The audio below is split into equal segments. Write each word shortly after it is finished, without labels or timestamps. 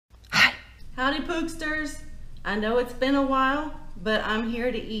Howdy Pooksters. I know it's been a while, but I'm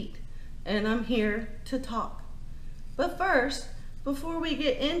here to eat and I'm here to talk. But first, before we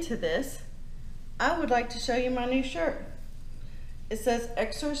get into this, I would like to show you my new shirt. It says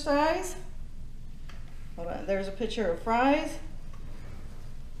exercise. Hold on, there's a picture of fries.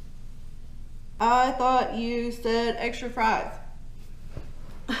 I thought you said extra fries.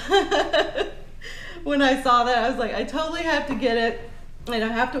 When I saw that, I was like, I totally have to get it, and I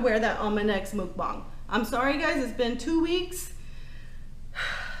have to wear that on my next mukbang. I'm sorry guys, it's been 2 weeks,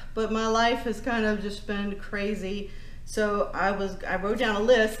 but my life has kind of just been crazy. So I wrote down a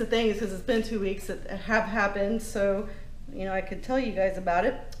list of things because it's been 2 weeks that have happened, so you know I could tell you guys about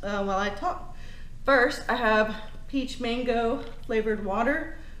it while I talk. First, I have peach mango flavored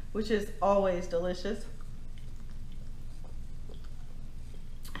water, which is always delicious,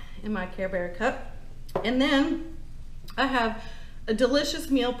 in my Care Bear cup. And then I have a delicious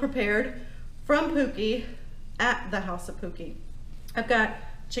meal prepared from Pookie at the House of Pookie. I've got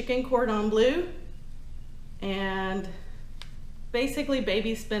chicken cordon bleu and basically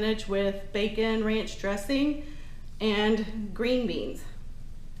baby spinach with bacon ranch dressing and green beans.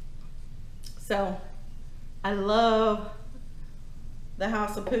 So I love the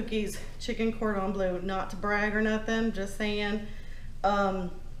House of Pookie's chicken cordon bleu. Not to brag or nothing, just saying. I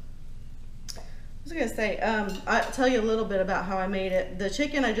was gonna say, I'll tell you a little bit about how I made it. The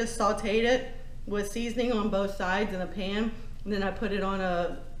chicken, I just sauteed it with seasoning on both sides in a pan, and then I put it on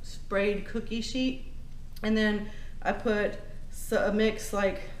a sprayed cookie sheet, and then I put a mix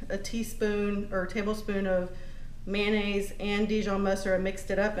like a teaspoon or tablespoon of mayonnaise and Dijon mustard. I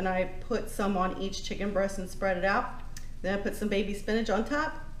mixed it up and I put some on each chicken breast and spread it out. Then I put some baby spinach on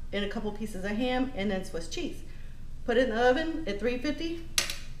top and a couple pieces of ham and then Swiss cheese. Put it in the oven at 350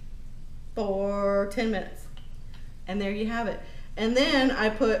 for 10 minutes. And there you have it. And then I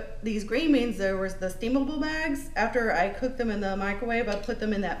put these green beans, there was the steamable bags. After I cooked them in the microwave, I put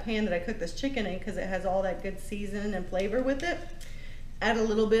them in that pan that I cooked this chicken in because it has all that good season and flavor with it. Add a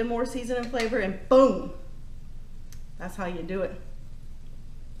little bit more season and flavor and boom. That's how you do it.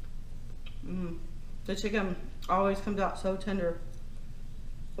 The chicken always comes out so tender.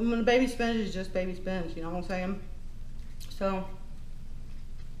 And when the baby spinach is just baby spinach, you know what I'm saying? So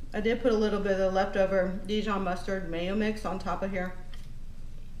I did put a little bit of the leftover Dijon mustard mayo mix on top of here.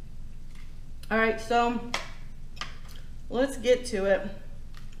 All right, so let's get to it.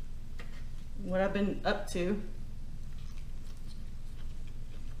 What I've been up to.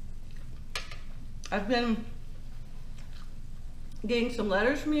 I've been getting some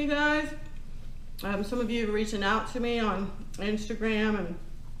letters from you guys. Some of you are reaching out to me on Instagram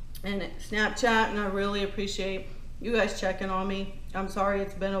and Snapchat, and I really appreciate you guys checking on me. I'm sorry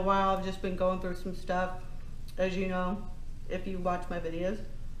it's been a while. I've just been going through some stuff, as you know, if you watch my videos.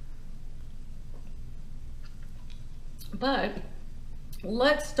 But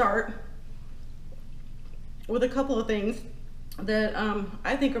let's start with a couple of things that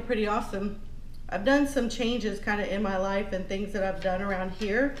I think are pretty awesome. I've done some changes kind of in my life and things that I've done around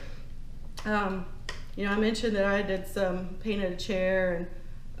here. You know, I mentioned that I did some painted a chair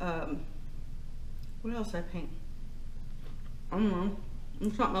and what else did I paint? I don't know.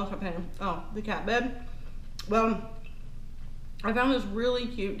 There's something else I painted. Oh, the cat bed. Well, I found this really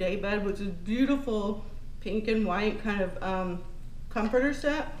cute day bed, which is beautiful pink and white kind of comforter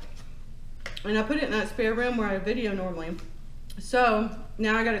set. And I put it in that spare room where I video normally. So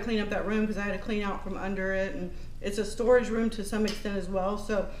now I got to clean up that room because I had to clean out from under it, and it's a storage room to some extent as well.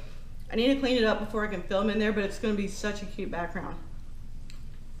 So I need to clean it up before I can film in there, but it's going to be such a cute background.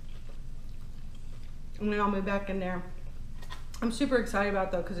 And then I'll move back in there. I'm super excited about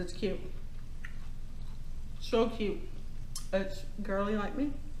it though because it's cute. So cute. It's girly like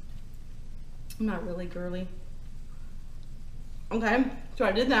me. I'm not really girly. Okay, so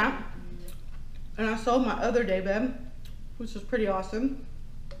I did that. And I sold my other day bed, which was pretty awesome.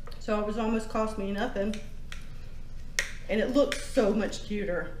 So it was almost cost me nothing. And it looks so much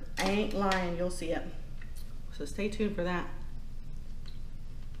cuter. I ain't lying, you'll see it. So stay tuned for that.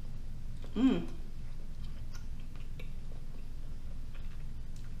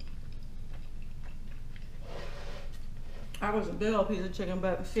 That was a big old piece of chicken,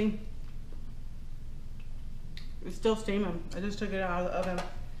 but see, it's still steaming. I just took it out of the oven.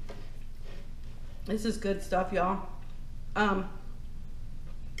 This is good stuff, y'all. The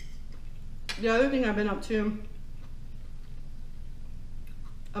other thing I've been up to,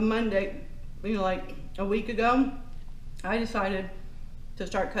 on Monday, you know, like a week ago, I decided to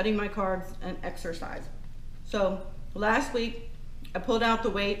start cutting my carbs and exercise. So last week, I pulled out the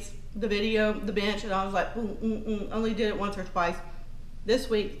weights, the video, the bench, and I was like, only did it once or twice. this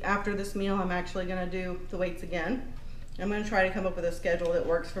week, after this meal, I'm actually gonna do the weights again. I'm gonna try to come up with a schedule that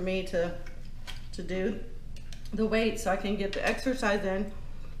works for me to do the weights so I can get the exercise in,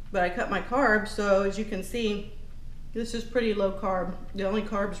 but I cut my carbs, so as you can see, this is pretty low carb. The only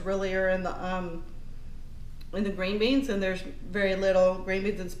carbs really are in the green beans, and there's very little green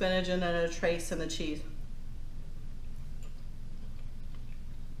beans and spinach, and then a trace in the cheese.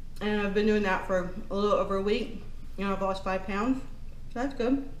 And I've been doing that for a little over a week. You know, I've lost 5 pounds, so that's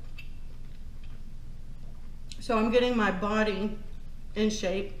good. So I'm getting my body in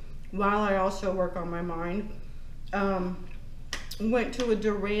shape while I also work on my mind. Went to a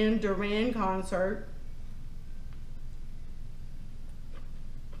Duran concert.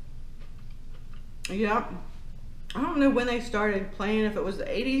 Yeah, I don't know when they started playing, if it was the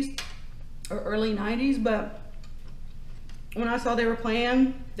 80s or early 90s, but when I saw they were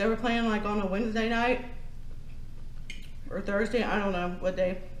playing like on a Wednesday night or Thursday, I don't know what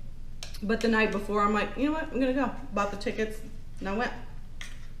day, but the night before, I'm like, you know what, I'm gonna go. Bought the tickets and I went.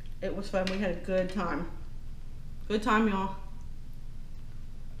 It was fun. We had a good time. Good time, y'all.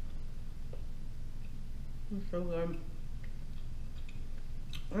 It's so good.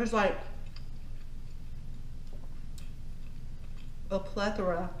 There's like a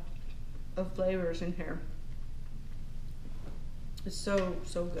plethora of flavors in here. It's so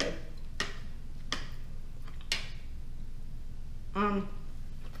good. I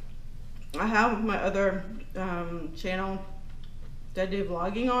have my other channel that I do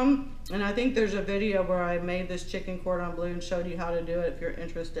vlogging on, and I think there's a video where I made this chicken cordon bleu and showed you how to do it if you're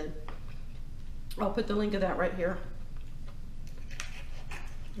interested. I'll put the link of that right here.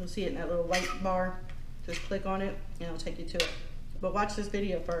 You'll see it in that little white bar. Just click on it and it'll take you to it. But watch this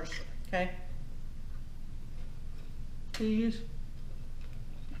video first, okay? Please.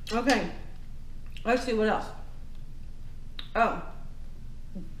 Okay, let's see what else. Oh,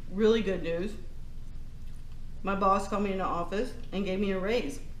 really good news. My boss called me in the office and gave me a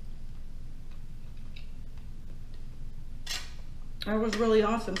raise. That was really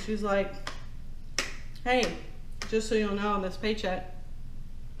awesome. She's like, hey, just so you'll know, on this paycheck,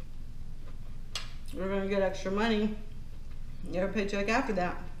 we're gonna get extra money. Your paycheck after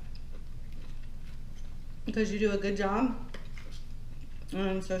that, because you do a good job.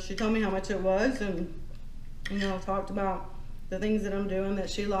 And so she told me how much it was, and you know, talked about the things that I'm doing that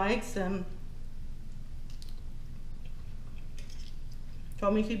she likes, and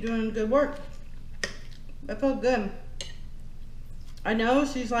told me to keep doing good work. That felt good. I know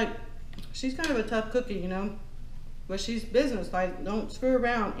she's kind of a tough cookie, you know, but she's business. Like, don't screw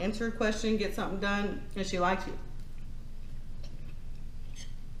around. Answer a question, get something done, and she likes you.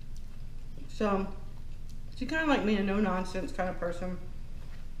 So she's kind of like me, a no nonsense kind of person.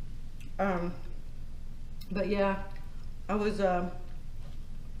 But yeah, I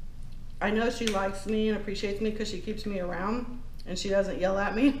know she likes me and appreciates me because she keeps me around and she doesn't yell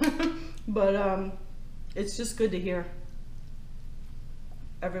at me. But it's just good to hear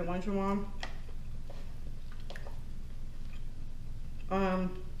every once in a while. I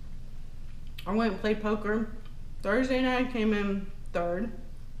went and played poker. Thursday night, I came in third.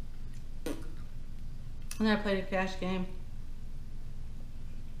 And I played a cash game.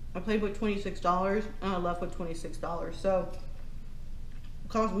 I played with $26 and I left with $26. So it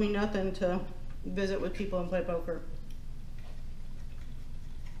cost me nothing to visit with people and play poker.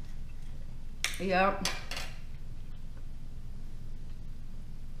 Yep.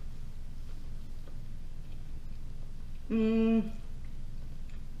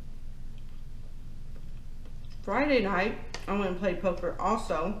 Friday night, I went and played poker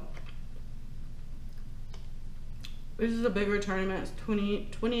also. This is a bigger tournament. It's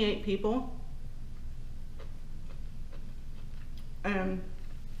 28 people. And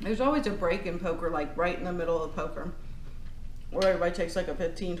there's always a break in poker, like right in the middle of poker, where everybody takes like a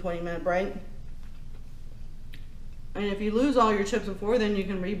 15-20 minute break. And if you lose all your chips before, then you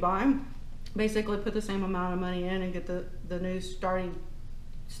can rebuy. Basically put the same amount of money in and get the new starting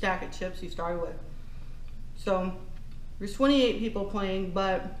stack of chips you started with. So there's 28 people playing,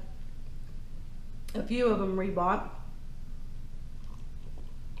 but a few of them rebought.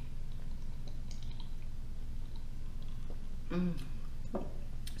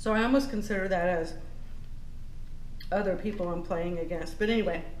 So I almost consider that as other people I'm playing against. But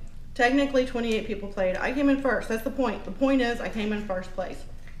anyway, technically 28 people played. I came in first. That's the point. The point is I came in first place.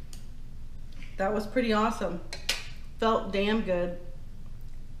 That was pretty awesome. Felt damn good.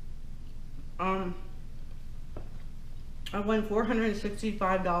 I won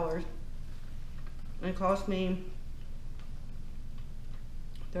 $465. It cost me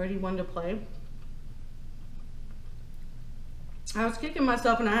 $31 to play. I was kicking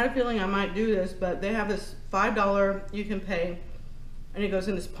myself and I had a feeling I might do this, but they have this $5 you can pay and it goes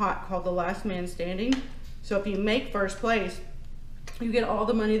in this pot called the last man standing. So if you make first place, you get all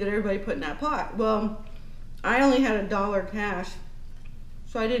the money that everybody put in that pot. Well, I only had $1 cash,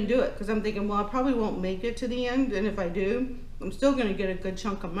 so I didn't do it because I'm thinking, well, I probably won't make it to the end, and if I do, I'm still gonna get a good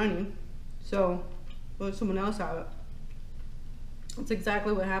chunk of money. So let someone else have it. That's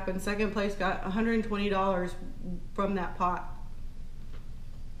exactly what happened. Second place got $120 from that pot.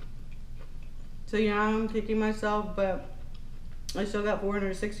 So yeah, I'm kicking myself, but I still got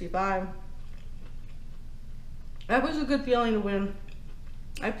 465. That was a good feeling to win.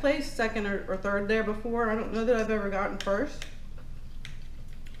 I placed second or third there before. I don't know that I've ever gotten first.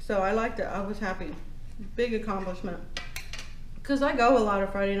 So I liked it. I was happy. Big accomplishment. Because I go a lot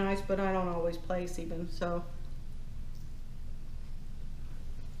of Friday nights, but I don't always place even, so.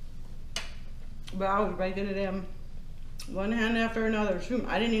 But I was raking it in. One hand after another. Shoot,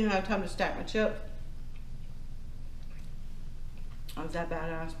 I didn't even have time to stack my chips. I was that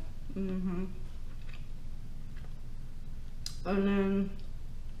badass. And then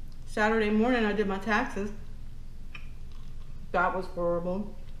Saturday morning I did my taxes. That was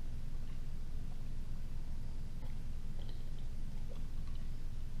horrible.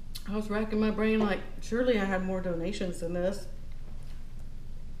 I was racking my brain like, surely I had more donations than this.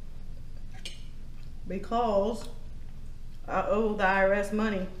 Because I owe the IRS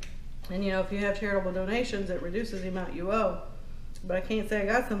money. And you know, if you have charitable donations, it reduces the amount you owe. But I can't say I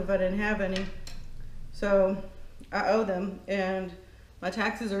got some if I didn't have any. So I owe them, and my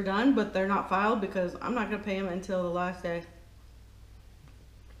taxes are done, but they're not filed because I'm not gonna pay them until the last day.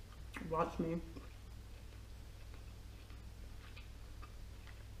 Watch me.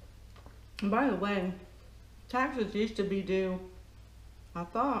 And by the way, taxes used to be due, I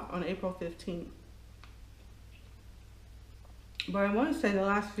thought, on April 15th. But I want to say the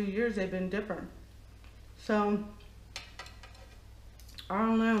last few years they've been different. So, I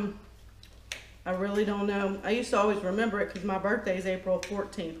don't know. I really don't know. I used to always remember it because my birthday is April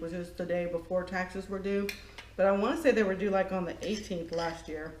 14th, which is the day before taxes were due. But I want to say they were due like on the 18th last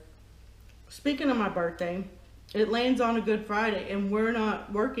year. Speaking of my birthday, it lands on a Good Friday, and we're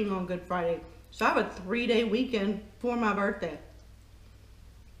not working on Good Friday. So I have a 3-day weekend for my birthday.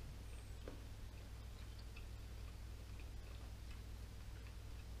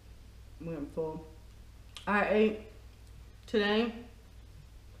 I'm full. I ate today.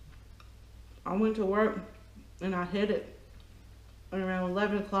 I went to work and I hit it. And around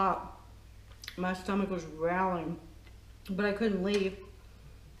 11 o'clock, my stomach was growling, but I couldn't leave.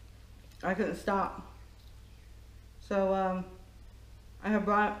 I couldn't stop. So I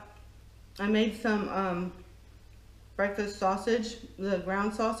made some breakfast sausage, the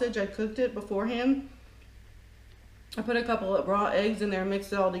ground sausage. I cooked it beforehand. I put a couple of raw eggs in there and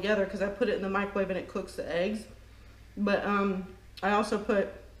mixed it all together because I put it in the microwave and it cooks the eggs. But I also put,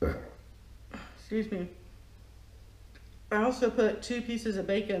 excuse me, I also put 2 pieces of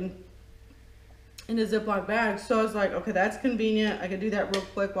bacon in a Ziploc bag. So I was like, okay, that's convenient. I could do that real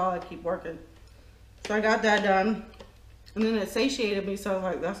quick while I keep working. So I got that done. And then it satiated me, so I was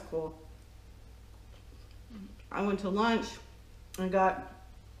like, that's cool. I went to lunch. I got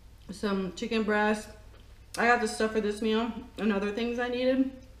some chicken breast. I got the stuff for this meal and other things I needed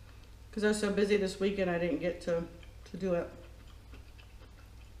because I was so busy this weekend I didn't get to do it.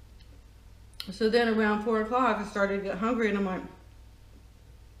 So then around 4 o'clock I started to get hungry and I'm like,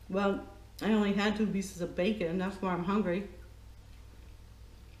 well, I only had 2 pieces of bacon. That's why I'm hungry.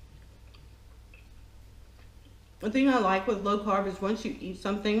 The thing I like with low carb is once you eat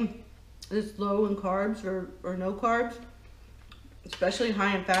something that's low in carbs or no carbs, especially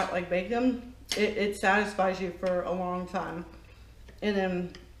high in fat like bacon, it satisfies you for a long time. And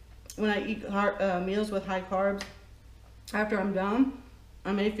then when I eat meals with high carbs, after I'm done,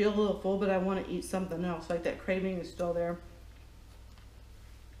 I may feel a little full, but I want to eat something else. Like that craving is still there.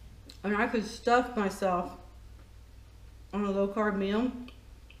 And I could stuff myself on a low carb meal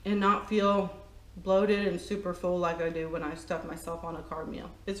and not feel bloated and super full like I do when I stuff myself on a carb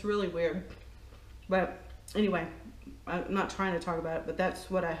meal. It's really weird. But anyway, I'm not trying to talk about it, but that's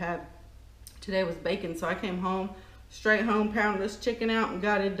what I had today was bacon. So I came home, straight home, pounded this chicken out and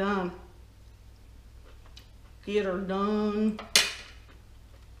got it done. Get her done.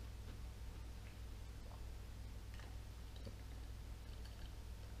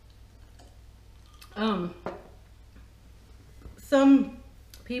 Some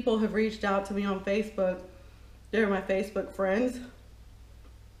people have reached out to me on Facebook. They're my Facebook friends.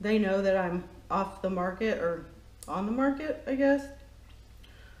 They know that I'm off the market or on the market, I guess.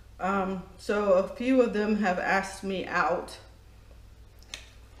 So a few of them have asked me out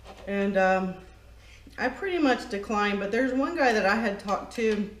And I pretty much declined, but there's one guy that I had talked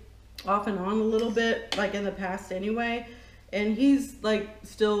to off and on a little bit, like in the past anyway, and he's like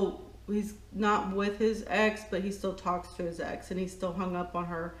still, he's not with his ex, but he still talks to his ex, and he's still hung up on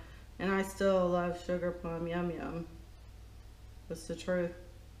her, and I still love Sugar Plum Yum Yum. That's the truth.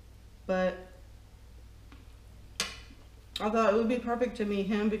 But I thought it would be perfect to meet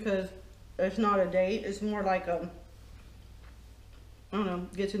him because it's not a date, it's more like a, I don't know,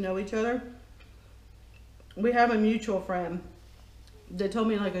 get to know each other. We have a mutual friend that told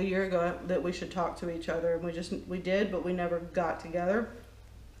me like a year ago that we should talk to each other, and we did, but we never got together.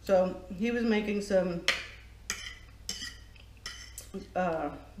 So he was making some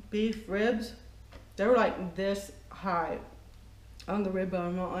beef ribs. They were like this high on the rib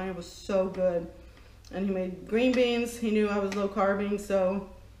bone, and it was so good. And he made green beans. He knew I was low carbing, so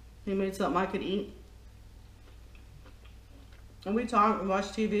he made something I could eat. And we talked and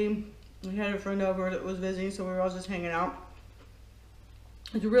watched TV. We had a friend over that was visiting, so we were all just hanging out.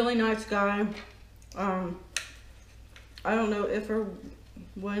 He's a really nice guy. I don't know if or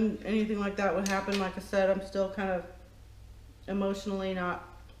when anything like that would happen. Like I said, I'm still kind of emotionally not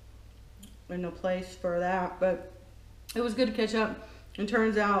in a place for that. But it was good to catch up. And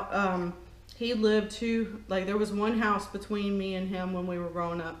turns out he lived like there was one house between me and him when we were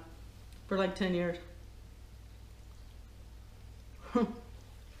growing up for like 10 years.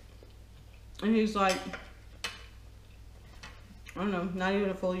 And he's like, I don't know, not even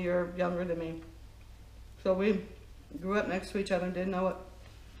a full year younger than me. So we grew up next to each other and didn't know it.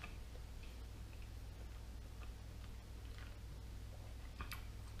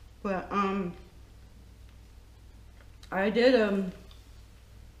 But I did a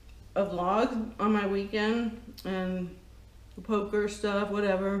vlog on my weekend and poker stuff,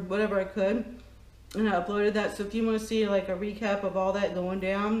 whatever I could. And I uploaded that, so if you want to see like a recap of all that going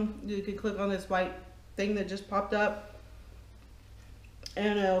down, you could click on this white thing that just popped up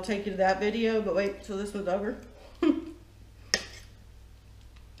and it'll take you to that video. But wait till this one's over.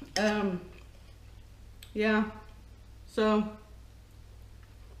 Yeah, so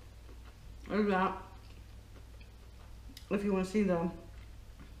there's that. If you want to see the,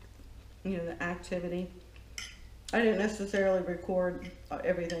 you know, the activity. I didn't necessarily record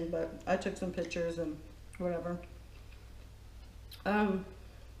everything, but I took some pictures and whatever.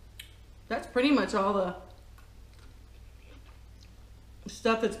 That's pretty much all the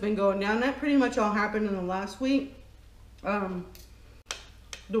stuff that's been going down. That pretty much all happened in the last week. The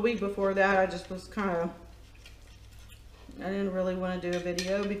week before that, I just was kind of, I didn't really want to do a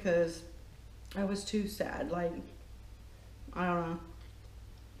video because I was too sad. Like, I don't know.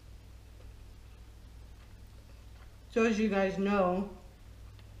 So as you guys know,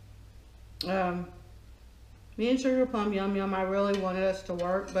 me and Sugar Plum Yum Yum, I really wanted us to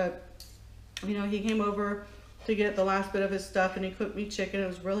work, but you know, he came over to get the last bit of his stuff and he cooked me chicken. It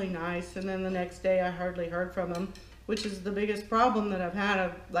was really nice. And then the next day I hardly heard from him, which is the biggest problem that I've had.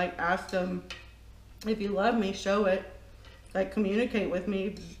 I've like asked him, if you love me, show it. Like communicate with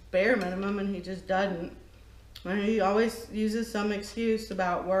me, bare minimum, and he just doesn't. And he always uses some excuse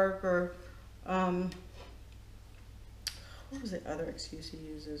about work or, what was the other excuse he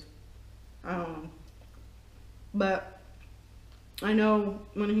uses? I don't know. But I know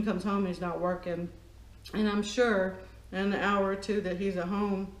when he comes home, he's not working. And I'm sure in the hour or two that he's at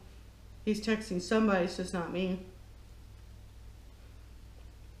home, he's texting somebody. It's just not me.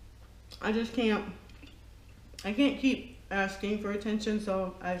 I just can't. I can't keep asking for attention,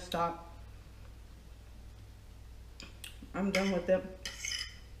 so I stopped. I'm done with it.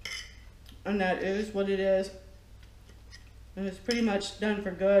 And that is what it is. And it's pretty much done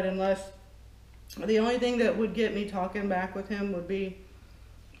for good, unless the only thing that would get me talking back with him would be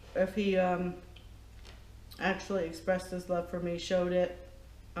if he actually expressed his love for me, showed it,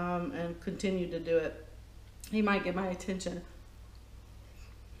 and continued to do it. He might get my attention.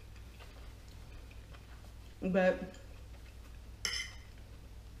 But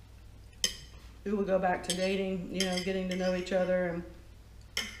we will go back to dating, you know, getting to know each other and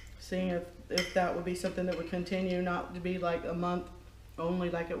seeing if that would be something that would continue, not to be like a month only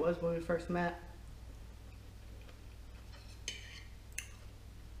like it was when we first met.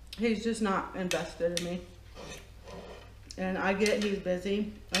 He's just not invested in me. And I get he's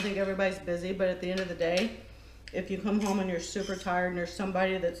busy. I think everybody's busy, but at the end of the day, if you come home and you're super tired and there's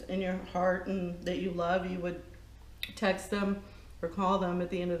somebody that's in your heart and that you love, you would text them or call them at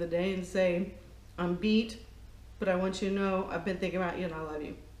the end of the day and say, I'm beat, but I want you to know I've been thinking about you and I love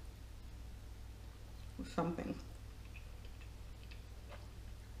you. Something.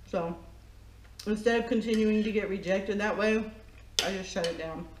 So instead of continuing to get rejected that way, I just shut it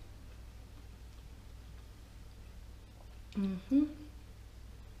down. Mm-hmm.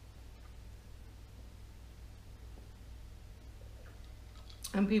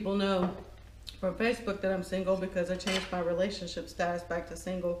 And people know from Facebook that I'm single because I changed my relationship status back to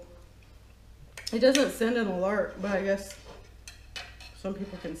single. It doesn't send an alert, but I guess some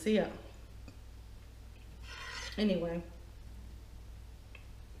people can see it. Anyway,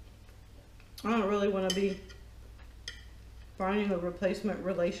 I don't really want to be finding a replacement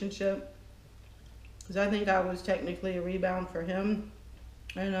relationship because I think I was technically a rebound for him,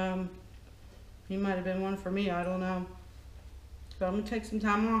 and he might have been one for me. I don't know. So I'm gonna take some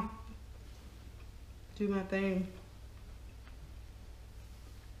time off, do my thing.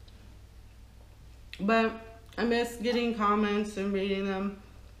 But I miss getting comments and reading them.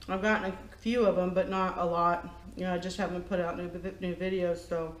 I've gotten a few of them, but not a lot. You know, I just haven't put out new videos,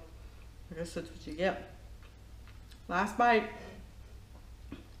 so I guess that's what you get. Last bite.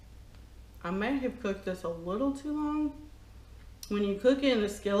 I may have cooked this a little too long. When you cook it in a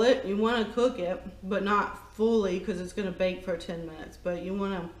skillet, you want to cook it, but not fully because it's going to bake for 10 minutes. But you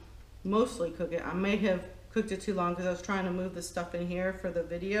want to mostly cook it. I may have cooked it too long because I was trying to move the stuff in here for the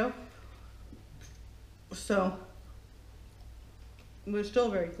video. So, but it's still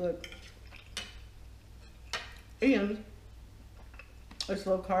very good. And it's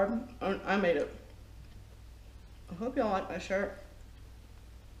low carb. I made it. I hope y'all like my shirt.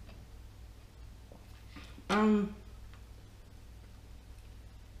 I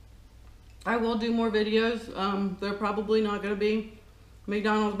will do more videos. They're probably not going to be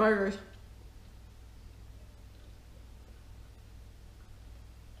McDonald's burgers.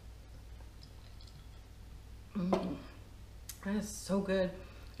 That is so good.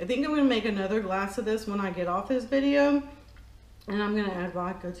 I think I'm going to make another glass of this when I get off this video. And I'm going to add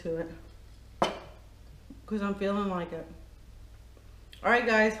vodka to it. Because I'm feeling like it. Alright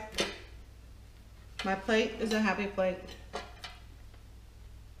guys. My plate is a happy plate.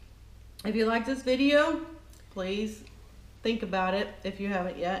 If you like this video, please think about it if you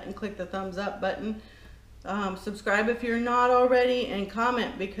haven't yet and click the thumbs up button. Subscribe if you're not already and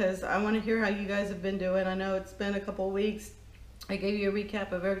comment because I want to hear how you guys have been doing. I know it's been a couple weeks. I gave you a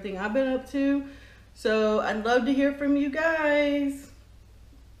recap of everything I've been up to. So I'd love to hear from you guys.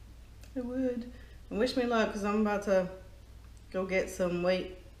 I would. And wish me luck because I'm about to go get some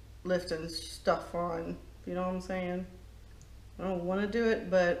weight lifting stuff on. You know what I'm saying? I don't want to do it,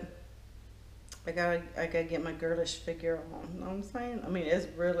 but I gotta get my girlish figure on. You know what I'm saying? I mean, it's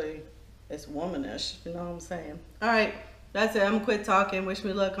womanish. You know what I'm saying? All right, that's it. I'm gonna quit talking. Wish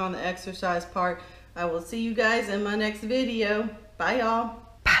me luck on the exercise part. I will see you guys in my next video. Bye, y'all.